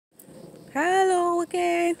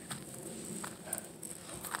again.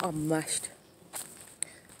 I'm mashed.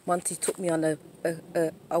 Monty took me on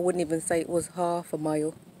I wouldn't even say it was half a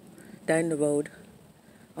mile down the road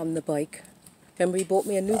on the bike. Remember he bought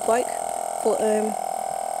me a new bike for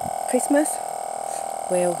Christmas?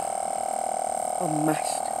 Well, I'm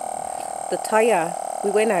mashed. The tyre,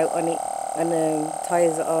 we went out on it and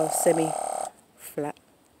tyres are semi-flat,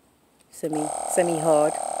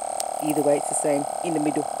 semi-hard. Either way it's the same, in the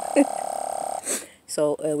middle.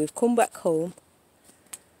 So we've come back home.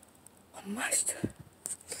 I'm mashed.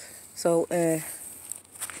 So,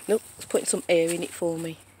 look, it's putting some air in it for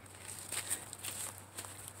me.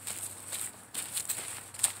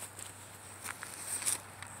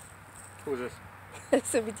 Who's this?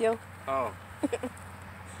 It's a video. Oh.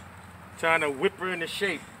 Trying to whip her into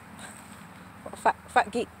shape.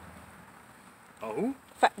 Fat git. Oh, who?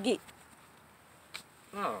 Fat git.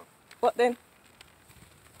 Oh. What then?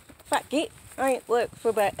 Fat git. I ain't worked for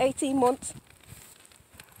about 18 months.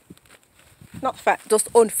 Not fat, just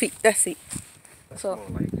unfit, that's it. That's so,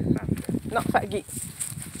 more like not fat git.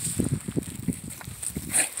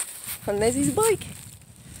 And there's his bike.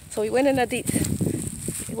 So he went and had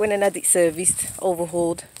it serviced,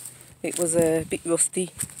 overhauled. It was a bit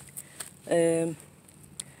rusty.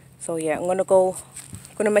 So yeah, I'm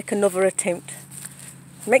gonna make another attempt.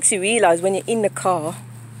 It makes you realise when you're in the car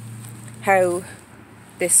how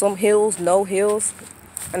there's some hills, no hills,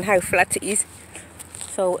 and how flat it is.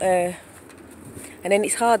 So and then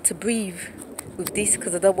it's hard to breathe with this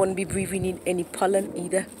because I don't want to be breathing in any pollen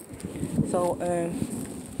either. So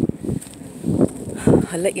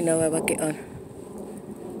I'll let you know how I get on.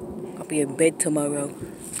 I'll be in bed tomorrow,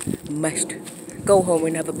 mashed. Go home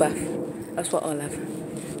and have a bath. That's what I'll have.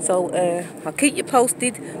 So I'll keep you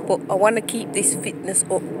posted, but I want to keep this fitness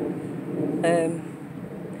up.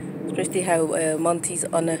 Especially how Monty's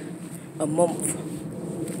on a month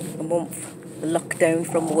lockdown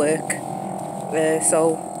from work.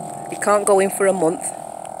 So he can't go in for a month,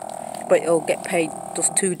 but he'll get paid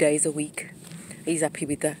just 2 days a week. He's happy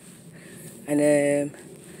with that. And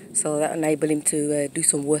so that enables him to do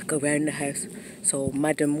some work around the house. So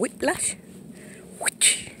Madam Whiplash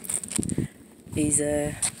is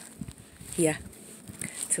here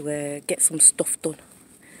to get some stuff done.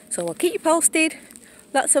 So I'll keep you posted.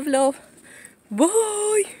 Lots of love.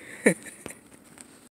 Bye.